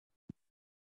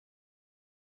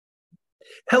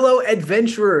Hello,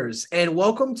 adventurers, and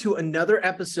welcome to another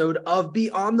episode of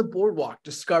Beyond the Boardwalk,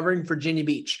 Discovering Virginia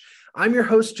Beach. I'm your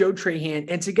host, Joe Trahan,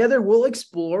 and together we'll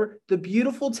explore the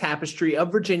beautiful tapestry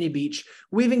of Virginia Beach,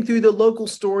 weaving through the local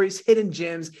stories, hidden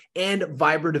gems, and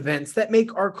vibrant events that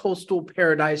make our coastal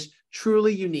paradise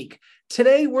truly unique.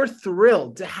 Today, we're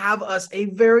thrilled to have us a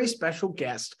very special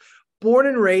guest, born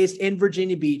and raised in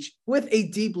Virginia Beach with a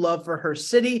deep love for her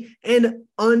city and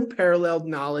unparalleled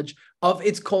knowledge of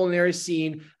its culinary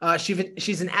scene.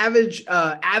 She's an avid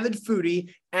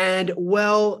foodie and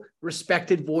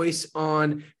well-respected voice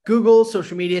on Google,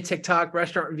 social media, TikTok,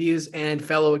 restaurant reviews, and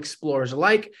fellow explorers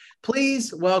alike.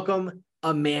 Please welcome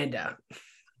Amanda.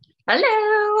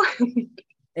 Hello.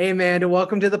 Hey, Amanda,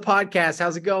 welcome to the podcast.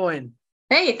 How's it going?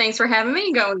 Hey, thanks for having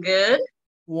me. Going good.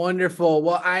 Wonderful.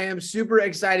 Well, I am super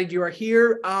excited you are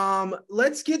here.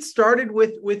 Let's get started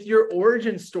with your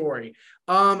origin story.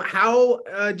 How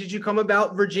did you come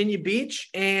about Virginia Beach?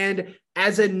 And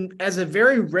as a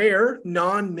very rare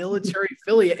non-military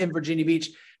affiliate in Virginia Beach,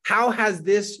 how has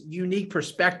this unique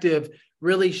perspective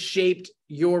really shaped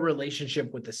your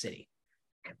relationship with the city?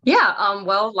 Yeah,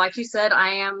 well, like you said, I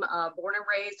am born and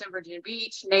raised in Virginia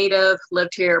Beach, native,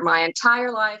 lived here my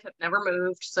entire life, have never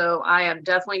moved. So I am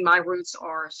definitely, my roots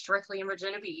are strictly in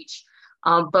Virginia Beach.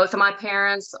 Both of my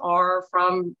parents are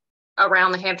from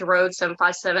around the Hampton Roads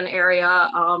 757 area,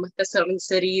 the Seven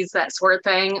Cities, that sort of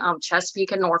thing,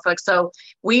 Chesapeake and Norfolk. So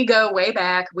we go way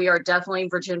back. We are definitely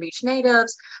Virginia Beach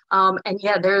natives. And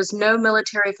yeah, there's no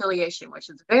military affiliation, which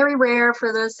is very rare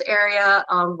for this area.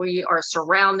 We are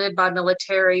surrounded by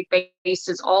military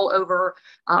bases all over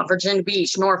Virginia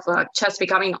Beach, Norfolk,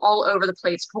 Chesapeake, I mean, all over the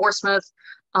place, Portsmouth.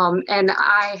 And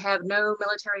I have no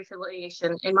military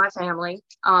affiliation in my family.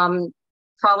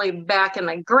 Probably back in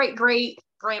the great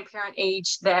grandparent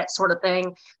age, that sort of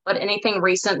thing. But anything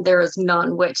recent, there is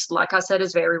none, which, like I said,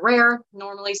 is very rare.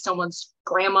 Normally, someone's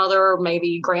grandmother,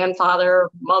 maybe grandfather,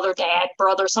 mother, dad,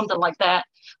 brother, something like that,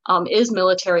 is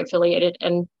military affiliated,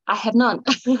 and I have none.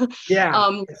 Yeah,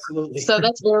 absolutely. So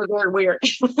that's very, very weird.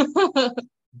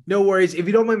 No worries. If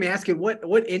you don't mind me asking,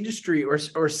 what industry or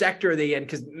sector are they in?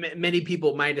 Because many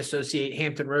people might associate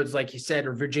Hampton Roads, like you said,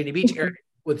 or Virginia Beach area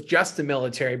with just the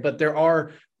military, but there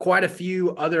are quite a few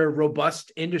other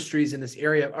robust industries in this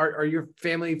area. Are your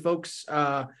family folks,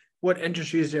 what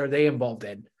industries are they involved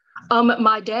in?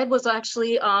 My dad was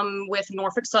actually with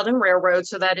Norfolk Southern Railroad,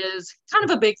 so that is kind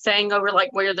of a big thing over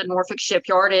like where the Norfolk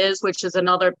shipyard is, which is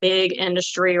another big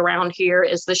industry around here,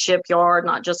 is the shipyard,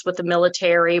 not just with the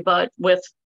military, but with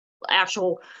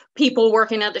actual people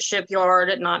working at the shipyard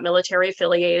and not military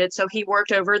affiliated. So he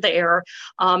worked over there.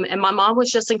 And my mom was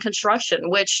just in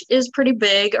construction, which is pretty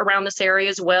big around this area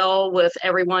as well, with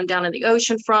everyone down in the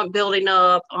ocean front building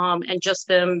up, and just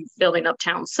them building up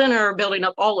town center, building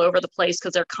up all over the place,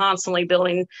 because they're constantly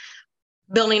building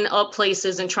up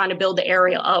places and trying to build the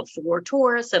area up for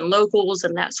tourists and locals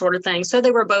and that sort of thing. So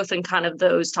they were both in kind of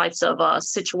those types of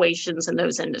situations in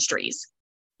those industries.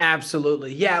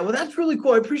 Absolutely. Yeah. Well, that's really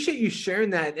cool. I appreciate you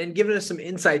sharing that and giving us some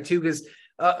insight too, because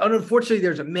unfortunately,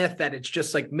 there's a myth that it's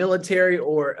just like military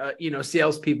or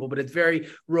salespeople, but it's very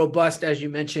robust, as you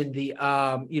mentioned.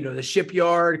 The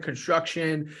shipyard,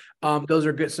 construction. Those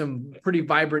are good, some pretty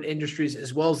vibrant industries,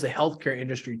 as well as the healthcare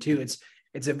industry too.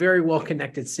 It's a very well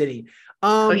connected city.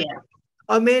 Oh yeah.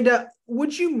 Amanda,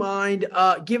 would you mind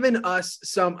giving us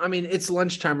some, I mean, it's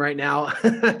lunchtime right now.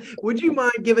 Would you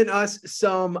mind giving us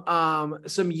some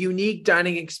unique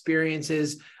dining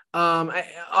experiences?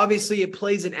 Obviously, it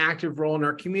plays an active role in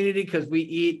our community because we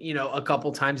eat, a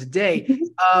couple times a day.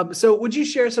 So would you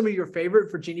share some of your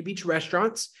favorite Virginia Beach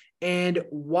restaurants and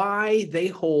why they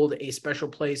hold a special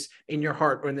place in your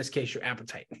heart, or in this case, your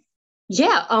appetite?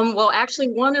 Yeah, well, actually,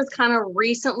 one is kind of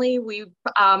recently. Me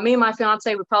and my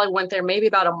fiance, we probably went there maybe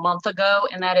about a month ago,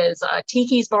 and that is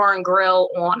Tiki's Bar and Grill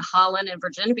on Holland and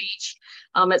Virginia Beach.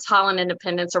 It's Holland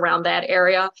Independence around that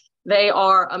area. They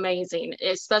are amazing,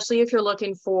 especially if you're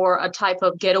looking for a type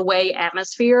of getaway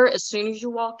atmosphere. As soon as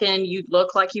you walk in, you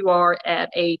look like you are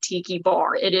at a tiki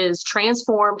bar. It is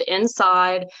transformed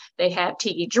inside. They have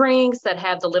tiki drinks that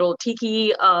have the little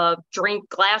tiki drink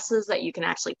glasses that you can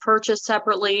actually purchase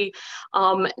separately.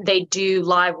 They do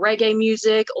live reggae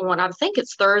music on, I think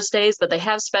it's Thursdays, but they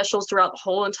have specials throughout the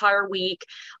whole entire week.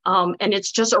 And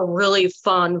it's just a really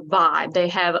fun vibe. They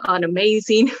have an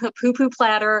amazing poo-poo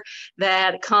platter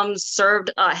that comes served,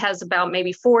 has about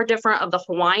maybe 4 different of the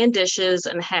Hawaiian dishes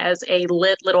and has a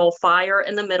lit little fire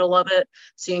in the middle of it,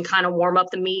 so you can kind of warm up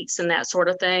the meats and that sort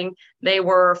of thing. They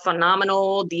were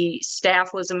phenomenal. The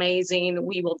staff was amazing.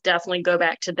 We will definitely go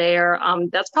back to there.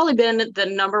 That's probably been the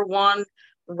number one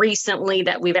recently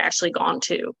that we've actually gone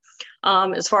to.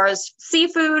 As far as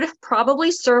seafood, probably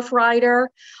Surfrider.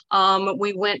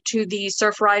 We went to the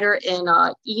Surfrider in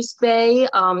East Bay,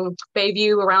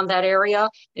 Bayview, around that area,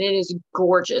 and it is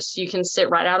gorgeous. You can sit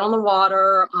right out on the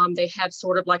water. They have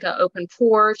sort of like an open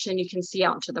porch, and you can see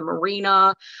out into the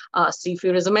marina.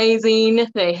 Seafood is amazing.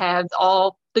 They have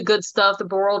all the good stuff, the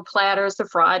broiled platters, the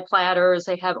fried platters,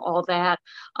 they have all that.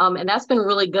 And that's been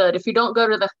really good. If you don't go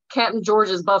to the Captain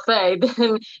George's buffet,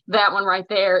 then that one right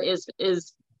there is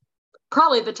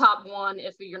probably the top one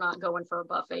if you're not going for a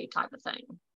buffet type of thing.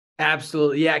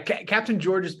 Absolutely. Yeah. Captain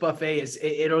George's buffet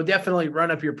it'll definitely run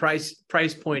up your price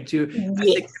point to a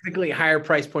significantly higher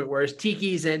price point, whereas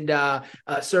Tiki's and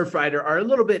Surfrider are a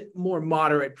little bit more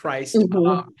moderate priced.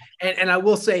 Mm-hmm. And I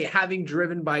will say, having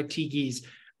driven by Tiki's,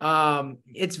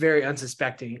 it's very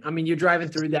unsuspecting. I mean, you're driving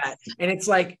through that and it's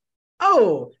like,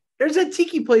 oh, there's a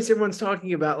tiki place everyone's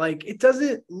talking about. Like, it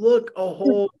doesn't look a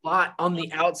whole lot on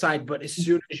the outside, but as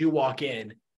soon as you walk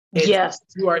in,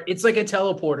 it's like a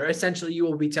teleporter. Essentially, you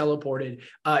will be teleported.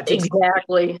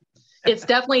 Exactly. It's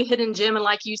definitely a hidden gem. And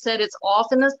like you said, it's off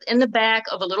in the back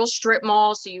of a little strip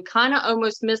mall. So you kind of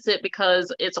almost miss it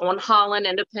because it's on Holland.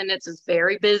 Independence is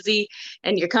very busy.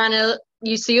 And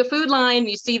you see a food line,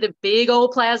 you see the big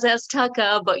old Plaza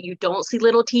Azteca, but you don't see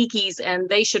little Tiki's, and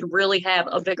they should really have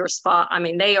a bigger spot. I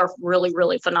mean, they are really,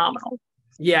 really phenomenal.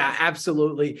 Yeah,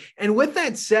 absolutely. And with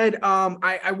that said,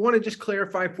 I want to just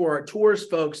clarify for our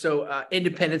tourist folks. So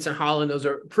Independence and Holland, those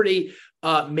are pretty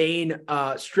main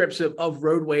strips of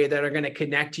roadway that are going to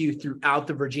connect you throughout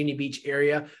the Virginia Beach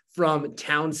area from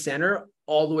town center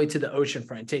all the way to the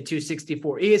oceanfront. Take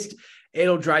 264 East.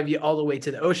 It'll drive you all the way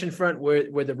to the oceanfront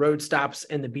where the road stops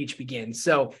and the beach begins.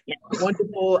 So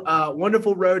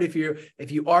wonderful road if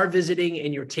you are visiting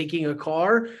and you're taking a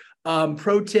car.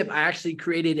 Pro tip, I actually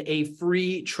created a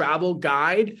free travel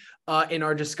guide in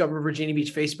our Discover Virginia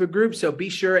Beach Facebook group. So be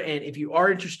sure, and if you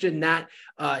are interested in that,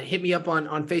 hit me up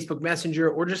on Facebook Messenger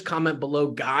or just comment below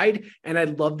guide. And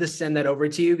I'd love to send that over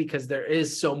to you because there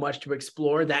is so much to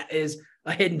explore. That is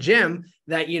a hidden gem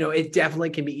that, it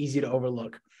definitely can be easy to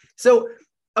overlook. So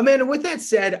Amanda, with that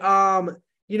said,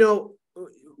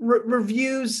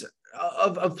 reviews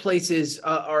of places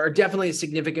are definitely a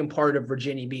significant part of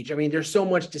Virginia Beach. I mean, there's so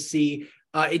much to see.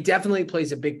 It definitely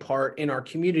plays a big part in our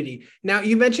community. Now,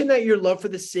 you mentioned that your love for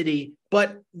the city,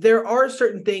 but there are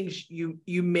certain things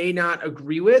you may not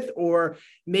agree with or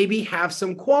maybe have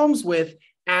some qualms with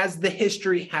as the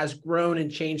history has grown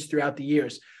and changed throughout the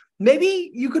years. Maybe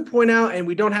you could point out, and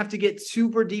we don't have to get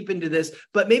super deep into this,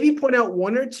 but maybe point out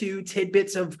one or two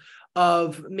tidbits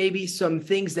of maybe some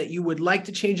things that you would like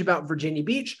to change about Virginia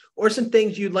Beach or some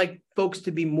things you'd like folks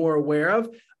to be more aware of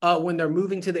when they're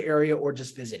moving to the area or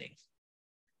just visiting.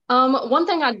 One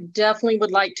thing I definitely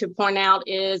would like to point out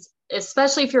is,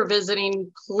 especially if you're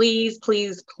visiting, please,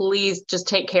 please, please just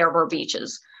take care of our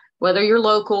beaches. Whether you're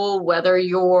local, whether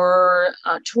you're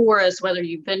a tourist, whether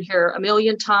you've been here a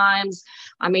million times.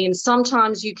 I mean,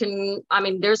 sometimes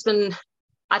there's been,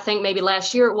 I think maybe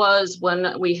last year it was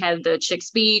when we had the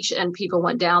Chicks Beach and people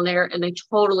went down there and they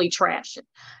totally trashed it.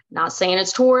 Not saying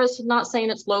it's tourists, not saying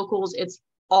it's locals, it's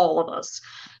all of us.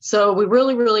 So we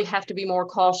really, really have to be more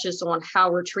cautious on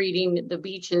how we're treating the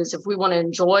beaches. If we want to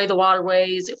enjoy the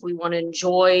waterways, if we want to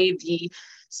enjoy the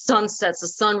sunsets, the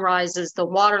sunrises, the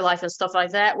water life and stuff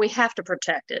like that, we have to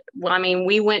protect it. I mean,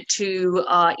 we went to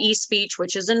East Beach,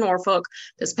 which is in Norfolk,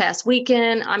 this past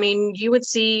weekend. I mean, you would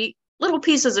see little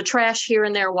pieces of trash here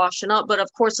and there washing up, but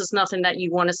of course it's nothing that you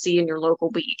want to see in your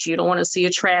local beach. You don't want to see a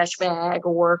trash bag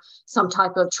or some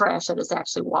type of trash that is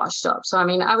actually washed up. So, I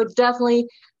mean,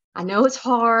 I know it's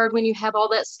hard when you have all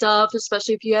that stuff,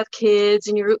 especially if you have kids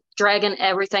and you're dragging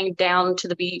everything down to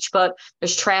the beach, but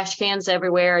there's trash cans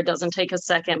everywhere. It doesn't take a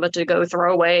second but to go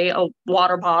throw away a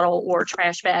water bottle or a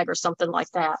trash bag or something like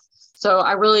that. So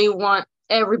I really want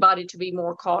everybody to be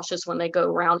more cautious when they go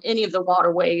around any of the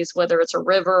waterways, whether it's a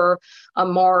river, a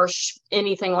marsh,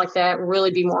 anything like that.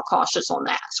 Really be more cautious on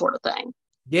that sort of thing.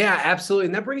 Yeah, absolutely.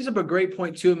 And that brings up a great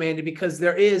point too, Amanda, because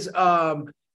there is,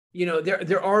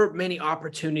 there are many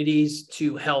opportunities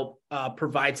to help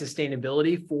provide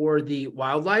sustainability for the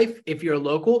wildlife if you're a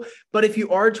local. But if you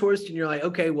are a tourist and you're like,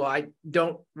 okay, well, I'm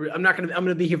going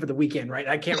to be here for the weekend, right?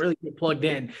 I can't really get plugged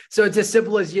in. So it's as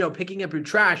simple as, picking up your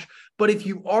trash. But if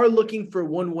you are looking for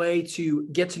one way to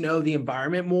get to know the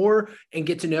environment more and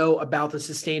get to know about the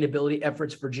sustainability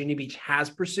efforts Virginia Beach has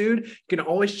pursued, you can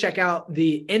always check out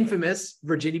the infamous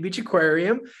Virginia Beach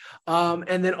Aquarium.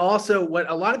 And then also what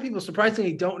a lot of people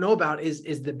surprisingly don't know about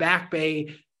is the Back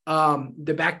Bay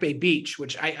Beach,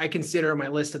 which I consider on my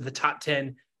list of the top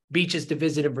 10 beaches to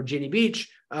visit in Virginia Beach.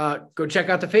 go check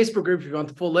out the Facebook group if you want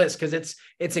the full list, because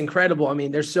it's incredible. I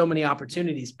mean, there's so many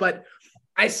opportunities. But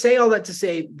I say all that to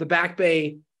say the Back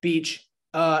Bay Beach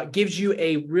gives you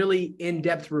a really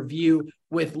in-depth review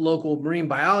with local marine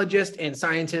biologists and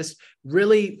scientists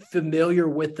really familiar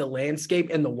with the landscape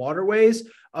and the waterways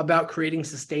about creating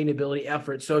sustainability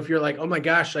efforts. So if you're like, oh my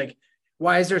gosh, like,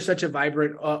 why is there such a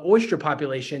vibrant oyster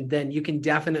population? Then you can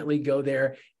definitely go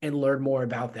there and learn more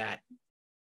about that.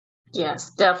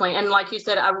 Yes, definitely. And like you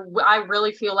said, I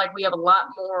really feel like we have a lot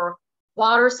more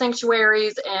water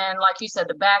sanctuaries, and like you said,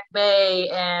 the Back Bay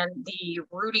and the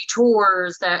Rudy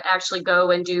tours that actually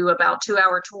go and do about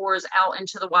 2-hour tours out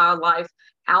into the wildlife,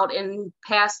 out in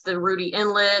past the Rudy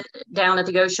Inlet, down at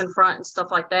the ocean front and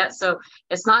stuff like that. So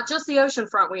it's not just the ocean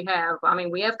front we have. I mean,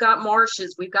 we have got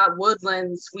marshes, we've got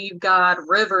woodlands, we've got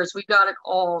rivers, we've got it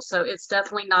all. So it's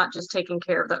definitely not just taking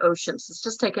care of the oceans, it's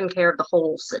just taking care of the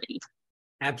whole city.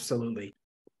 Absolutely.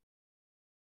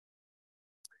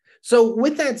 So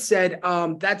with that said,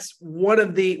 that's one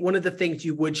of the things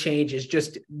you would change is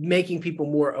just making people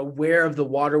more aware of the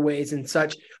waterways and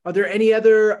such. Are there any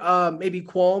other maybe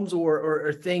qualms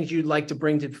or things you'd like to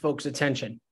bring to folks'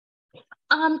 attention?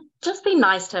 Just be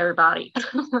nice to everybody.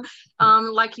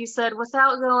 Like you said,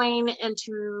 without going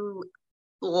into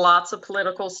lots of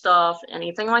political stuff,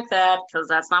 anything like that, because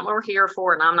that's not what we're here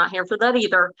for, and I'm not here for that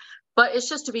either. But it's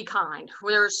just to be kind.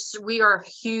 We are a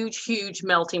huge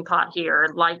melting pot here.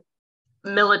 Like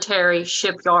military,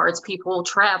 shipyards, people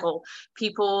travel,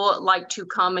 people like to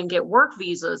come and get work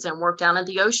visas and work down at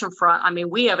the ocean front. I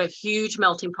mean, we have a huge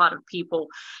melting pot of people,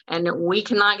 and we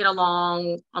cannot get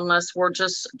along unless we're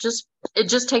just it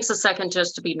just takes a second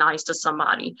just to be nice to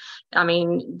somebody. I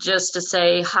mean, just to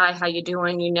say, hi, how you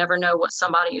doing? You never know what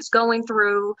somebody is going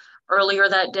through. Earlier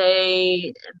that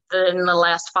day, in the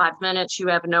last 5 minutes, you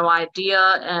have no idea.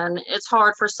 And it's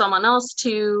hard for someone else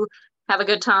to have a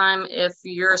good time if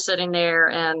you're sitting there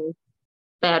and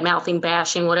bad mouthing,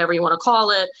 bashing, whatever you want to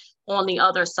call it, on the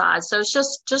other side. So it's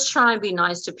just try and be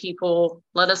nice to people.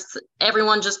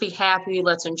 Everyone just be happy.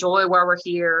 Let's enjoy while we're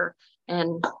here.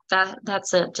 And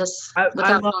that's it. Just I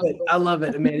love it. I love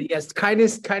it, Amanda. Yes,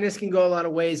 kindness can go a lot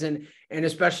of ways, and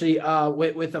especially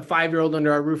with a 5-year-old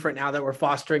under our roof right now that we're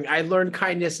fostering, I learned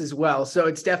kindness as well. So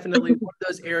it's definitely one of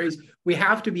those areas we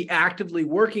have to be actively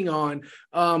working on,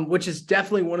 which is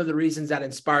definitely one of the reasons that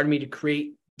inspired me to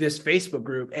create this Facebook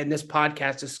group and this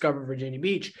podcast, Discover Virginia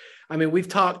Beach. I mean, we've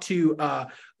talked to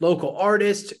local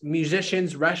artists,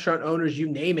 musicians, restaurant owners, you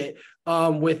name it,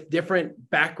 with different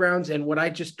backgrounds and what I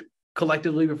just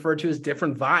collectively referred to as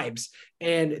different vibes.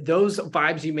 And those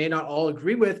vibes you may not all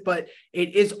agree with, but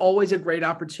it is always a great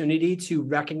opportunity to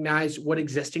recognize what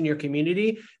exists in your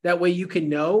community. That way you can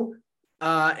know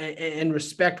and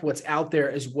respect what's out there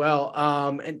as well.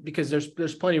 And because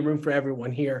there's plenty of room for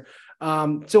everyone here.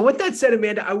 So with that said,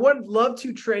 Amanda, I would love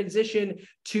to transition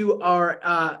to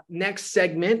our next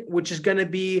segment, which is going to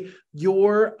be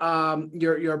your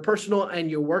personal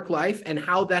and your work life and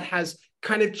how that has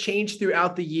kind of changed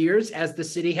throughout the years as the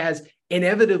city has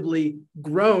inevitably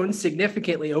grown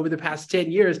significantly over the past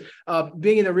 10 years.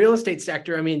 Being in the real estate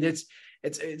sector, I mean,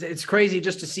 it's crazy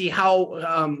just to see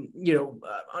how,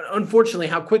 unfortunately,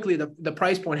 how quickly the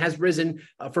price point has risen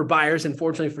for buyers and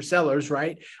fortunately for sellers,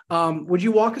 right? Would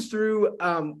you walk us through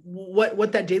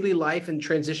what that daily life and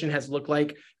transition has looked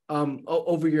like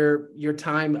over your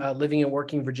time living and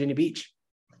working in Virginia Beach?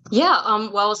 Yeah,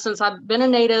 well, since I've been a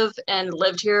native and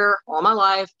lived here all my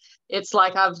life, it's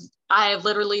like I have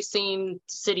literally seen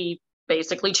city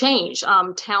basically change.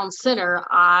 Town center,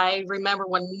 I remember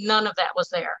when none of that was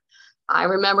there. I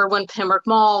remember when Pembroke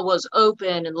Mall was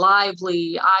open and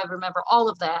lively. I remember all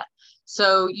of that.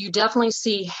 So you definitely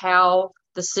see how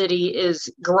the city is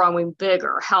growing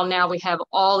bigger, how now we have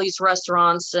all these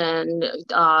restaurants and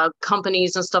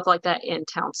companies and stuff like that in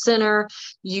town center.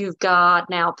 You've got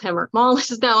now Pembroke Mall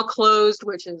is now closed,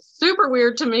 which is super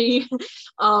weird to me.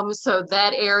 So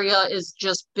that area is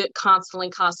just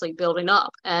constantly building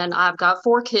up. And I've got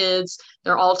 4 kids.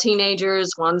 They're all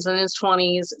teenagers. One's in his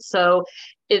 20s. So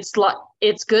it's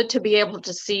good to be able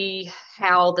to see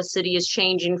how the city is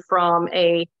changing from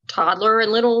a toddler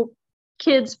and little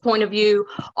kids' point of view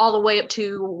all the way up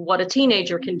to what a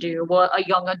teenager can do, what a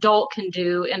young adult can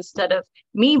do, instead of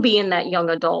me being that young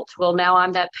adult. Well, now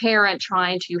I'm that parent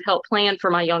trying to help plan for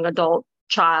my young adult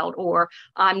child, or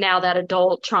I'm now that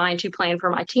adult trying to plan for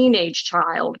my teenage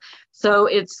child. So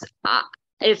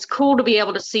it's cool to be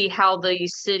able to see how the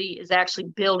city is actually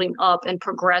building up and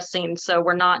progressing. So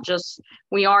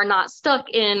we are not stuck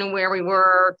in where we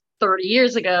were 30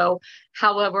 years ago.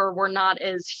 However, we're not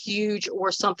as huge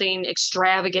or something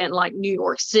extravagant like New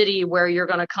York City, where you're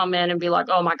going to come in and be like,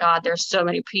 oh my God, there's so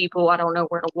many people, I don't know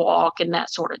where to walk and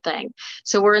that sort of thing.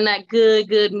 So we're in that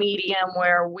good medium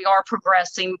where we are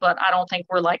progressing, but I don't think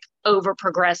we're like over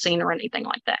progressing or anything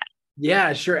like that.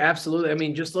 Yeah, sure. Absolutely. I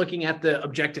mean, just looking at the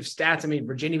objective stats, I mean,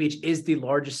 Virginia Beach is the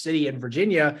largest city in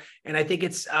Virginia. And I think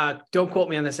it's, don't quote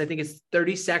me on this, I think it's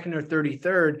 32nd or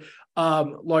 33rd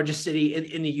largest city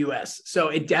in the US. So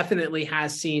it definitely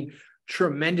has seen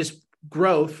tremendous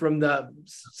growth from the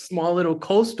small little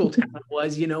coastal town it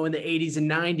was, in the 80s and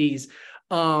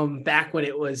 90s, back when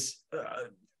it was,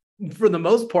 for the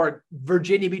most part,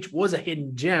 Virginia Beach was a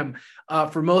hidden gem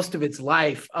for most of its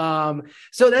life.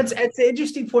 So that's an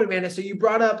interesting point, Amanda. So you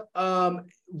brought up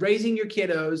raising your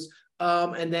kiddos,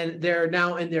 and then they're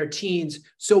now in their teens.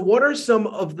 So what are some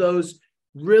of those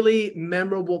really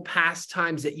memorable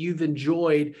pastimes that you've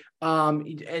enjoyed? And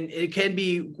it can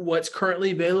be what's currently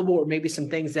available, or maybe some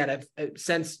things that have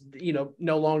since,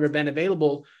 no longer been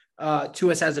available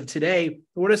to us as of today.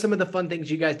 What are some of the fun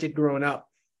things you guys did growing up?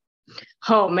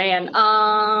 Oh man,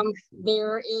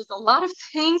 there is a lot of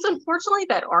things, unfortunately,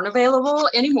 that aren't available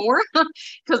anymore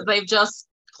because they've just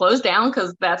closed down,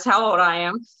 because that's how old I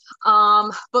am.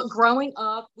 But growing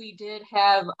up,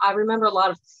 I remember a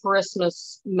lot of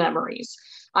Christmas memories.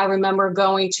 I remember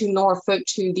going to Norfolk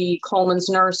to the Coleman's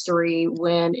Nursery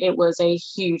when it was a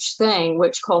huge thing,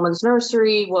 which Coleman's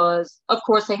Nursery was, of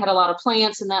course, they had a lot of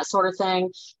plants and that sort of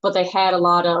thing, but they had a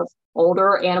lot of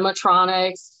older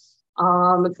animatronics.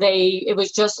 It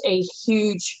was just a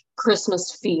huge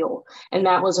Christmas feel. And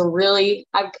that was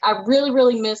I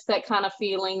really miss that kind of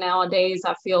feeling nowadays.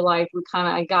 I feel like we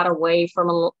kind of got away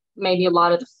from maybe a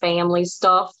lot of the family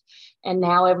stuff. And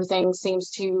now everything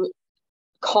seems to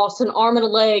cost an arm and a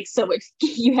leg. So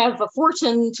you have a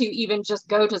fortune to even just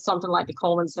go to something like the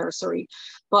Coleman's Nursery.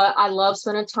 But I love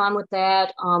spending time with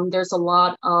that. There's a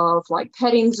lot of like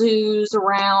petting zoos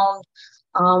around.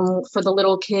 For the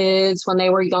little kids when they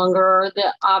were younger,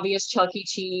 the obvious Chuck E.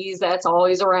 Cheese that's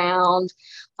always around.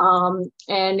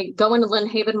 And going to Lynn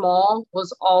Haven Mall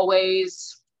was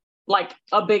always like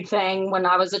a big thing when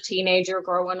I was a teenager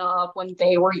growing up. When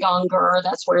they were younger,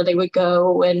 that's where they would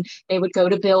go, and they would go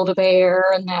to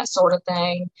Build-A-Bear and that sort of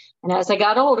thing. And as I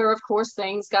got older, of course,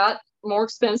 things got more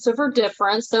expensive or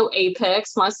different. So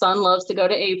Apex, my son loves to go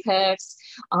to Apex.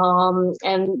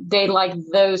 And they like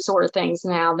those sort of things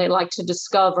now. They like to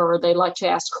discover, they like to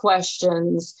ask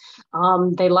questions.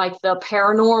 They like the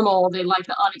paranormal, they like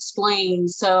the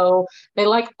unexplained. So they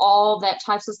like all that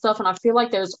types of stuff. And I feel like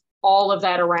there's all of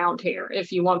that around here.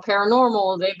 If you want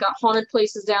paranormal, they've got haunted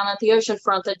places down at the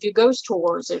oceanfront that do ghost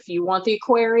tours. If you want the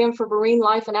aquarium for marine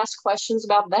life and ask questions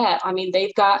about that, I mean,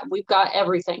 we've got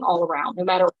everything all around, no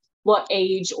matter what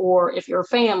age or if you're a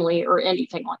family or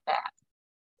anything like that.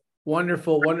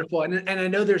 Wonderful. And I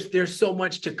know there's so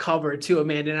much to cover too,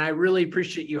 Amanda, and I really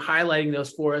appreciate you highlighting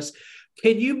those for us.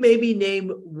 Can you maybe name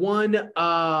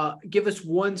give us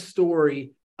one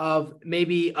story of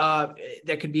maybe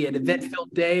that could be an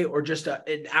event-filled day or just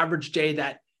an average day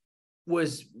that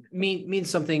means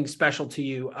something special to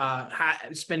you,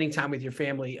 spending time with your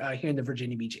family here in the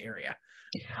Virginia Beach area?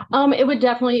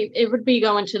 It would be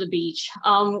going to the beach.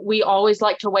 We always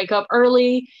like to wake up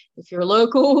early. If you're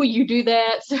local, you do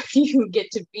that so you get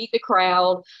to beat the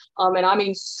crowd. And I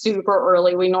mean super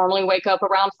early. We normally wake up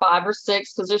around 5 or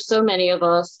 6 because there's so many of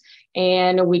us.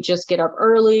 And we just get up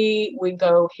early. We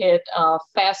go hit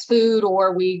fast food,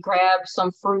 or we grab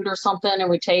some fruit or something,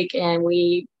 and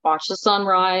we watch the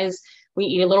sunrise. We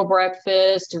eat a little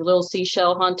breakfast, do a little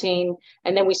seashell hunting,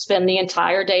 and then we spend the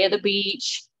entire day at the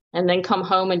beach, and then come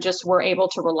home and just we're able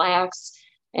to relax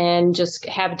and just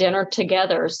have dinner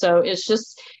together. So it's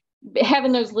just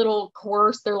having those little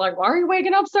quirks. They're like, why are you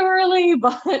waking up so early?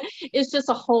 But it's just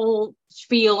a whole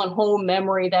feel and whole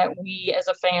memory that we as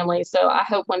a family. So I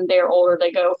hope when they're older,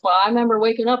 they go, well, I remember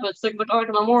waking up at 6 o'clock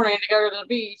in the morning to go to the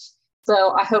beach.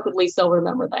 So I hope at least they'll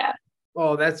remember that.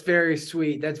 Oh, that's very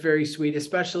sweet. That's very sweet,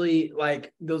 especially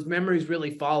like those memories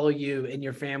really follow you and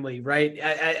your family, right?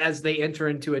 As they enter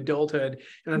into adulthood.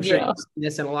 And I'm sure you've seen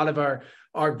this, and a lot of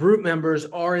our group members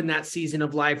are in that season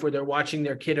of life where they're watching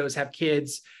their kiddos have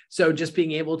kids. So just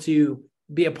being able to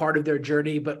be a part of their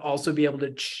journey, but also be able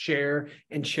to share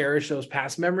and cherish those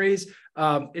past memories.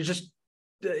 It's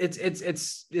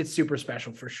super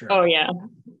special for sure. Oh yeah.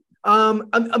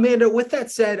 Amanda, with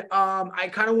that said, I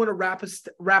kind of want to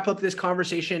wrap up this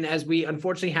conversation as we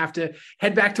unfortunately have to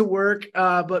head back to work.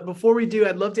 But before we do,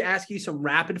 I'd love to ask you some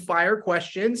rapid fire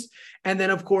questions, and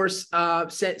then of course,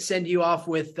 send you off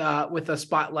with a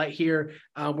spotlight here,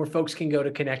 where folks can go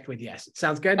to connect with you.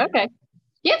 Sounds good? Okay.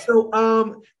 Yes.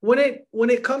 So when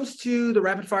it comes to the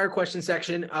rapid fire question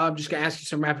section, I'm just gonna ask you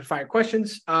some rapid fire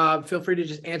questions. Feel free to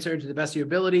just answer to the best of your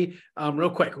ability, real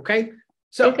quick. Okay.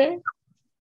 So Okay.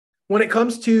 when it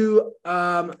comes to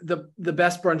the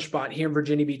best brunch spot here in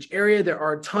Virginia Beach area, there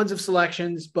are tons of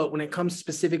selections, but when it comes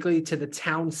specifically to the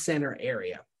town center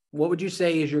area, what would you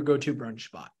say is your go-to brunch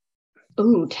spot?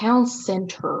 Ooh, town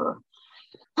center.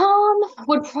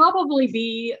 Would probably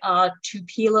be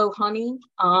Tupelo Honey.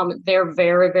 They're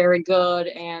very, very good,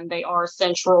 and they are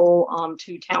central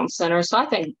to town center. So I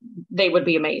think they would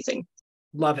be amazing.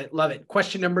 Love it, love it.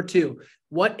 Question number 2: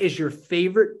 what is your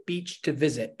favorite beach to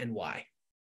visit and why?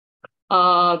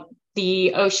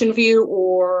 The Ocean View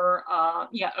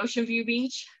Ocean View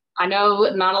Beach. I know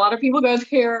not a lot of people go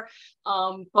there,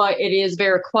 but it is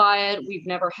very quiet. We've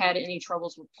never had any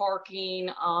troubles with parking,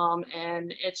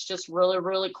 and it's just really,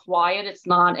 really quiet. It's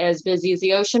not as busy as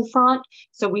the ocean front,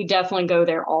 so we definitely go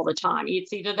there all the time.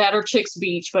 It's either that or Chicks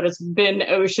Beach, but it's been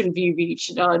Ocean View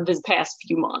Beach this past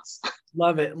few months.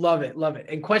 Love it, love it, love it.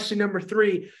 And question number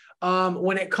 3,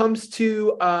 when it comes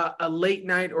to a late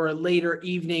night or a later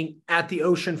evening at the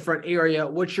oceanfront area,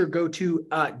 what's your go-to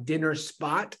dinner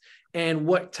spot, and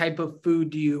what type of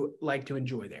food do you like to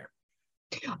enjoy there?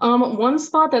 One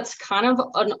spot that's kind of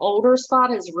an older spot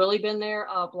has really been there,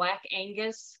 Black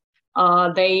Angus.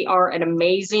 They are an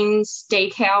amazing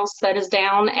steakhouse that is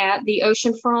down at the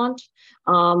oceanfront.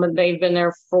 They've been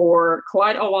there for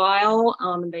quite a while.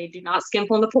 They do not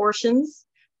skimp on the portions,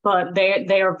 but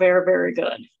they are very, very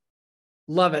good.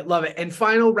 Love it, love it. And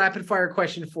final rapid fire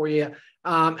question for you,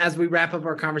 as we wrap up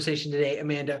our conversation today,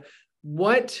 Amanda,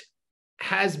 what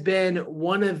has been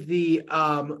one of the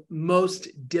most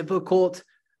difficult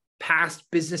past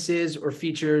businesses or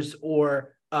features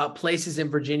or places in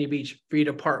Virginia Beach for you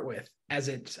to part with as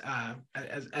it's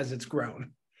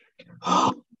grown?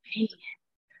 Oh, man.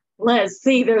 Let's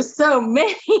see. There's so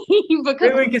many. Maybe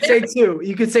we could say 2.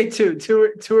 You could say two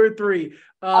or 3.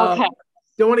 Okay.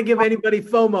 Don't want to give anybody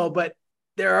FOMO, but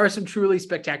there are some truly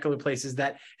spectacular places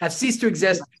that have ceased to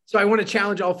exist. So I want to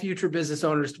challenge all future business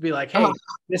owners to be like, hey,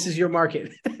 this is your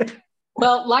market.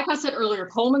 Well, like I said earlier,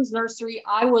 Coleman's Nursery,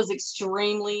 I was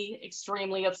extremely,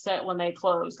 extremely upset when they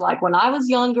closed. Like when I was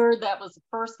younger, that was the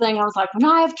first thing I was like, when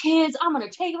I have kids, I'm going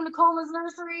to take them to Coleman's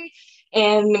Nursery.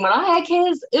 And when I had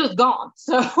kids, it was gone.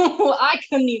 So I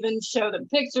couldn't even show them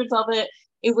pictures of it.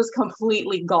 It was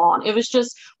completely gone. It was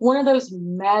just one of those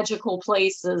magical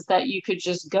places that you could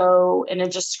just go and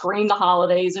it just screamed the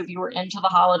holidays if you were into the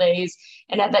holidays.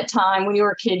 And at that time, when you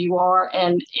were a kid, you are.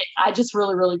 And I just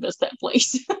really, really miss that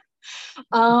place.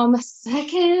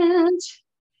 Second,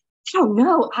 I don't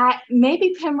know.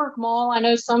 Maybe Pembroke Mall. I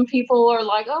know some people are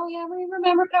like, oh yeah, we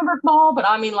remember Pembroke Mall, but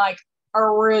I mean like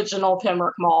original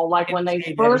Pembroke Mall, like when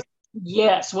they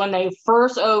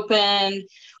first opened,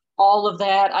 all of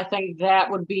that. I think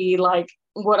that would be like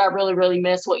what I really, really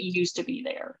miss, what used to be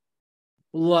there.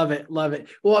 Love it. Love it.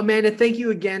 Well, Amanda, thank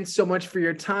you again so much for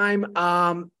your time.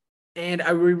 And I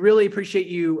really appreciate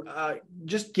you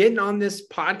just getting on this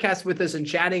podcast with us and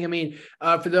chatting. I mean,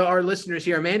 for our listeners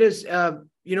here, Amanda's,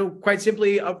 quite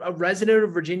simply a resident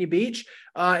of Virginia Beach.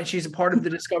 And she's a part of the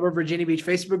Discover Virginia Beach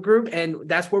Facebook group. And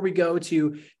that's where we go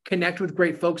to connect with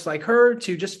great folks like her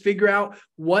to just figure out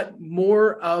what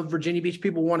more of Virginia Beach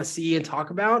people want to see and talk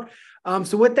about.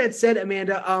 So with that said,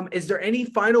 Amanda, is there any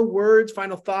final words,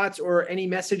 final thoughts, or any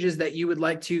messages that you would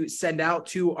like to send out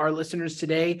to our listeners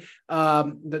today?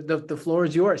 The floor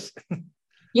is yours.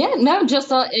 Yeah, no,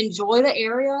 just enjoy the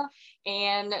area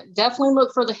and definitely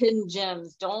look for the hidden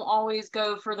gems. Don't always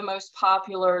go for the most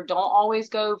popular. Don't always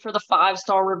go for the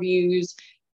 5-star reviews.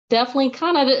 Definitely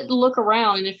kind of look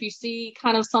around. And if you see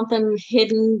kind of something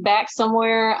hidden back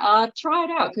somewhere, try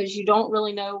it out because you don't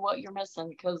really know what you're missing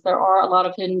because there are a lot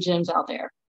of hidden gems out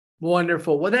there.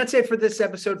 Wonderful. Well, that's it for this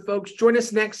episode, folks. Join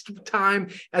us next time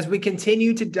as we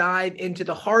continue to dive into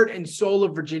the heart and soul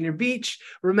of Virginia Beach.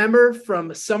 Remember,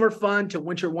 from summer fun to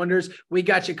winter wonders, we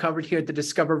got you covered here at the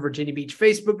Discover Virginia Beach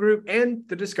Facebook group and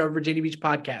the Discover Virginia Beach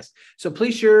podcast. So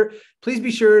please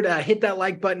be sure to hit that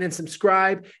like button and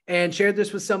subscribe and share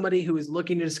this with somebody who is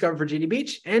looking to discover Virginia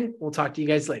Beach. And we'll talk to you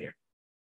guys later.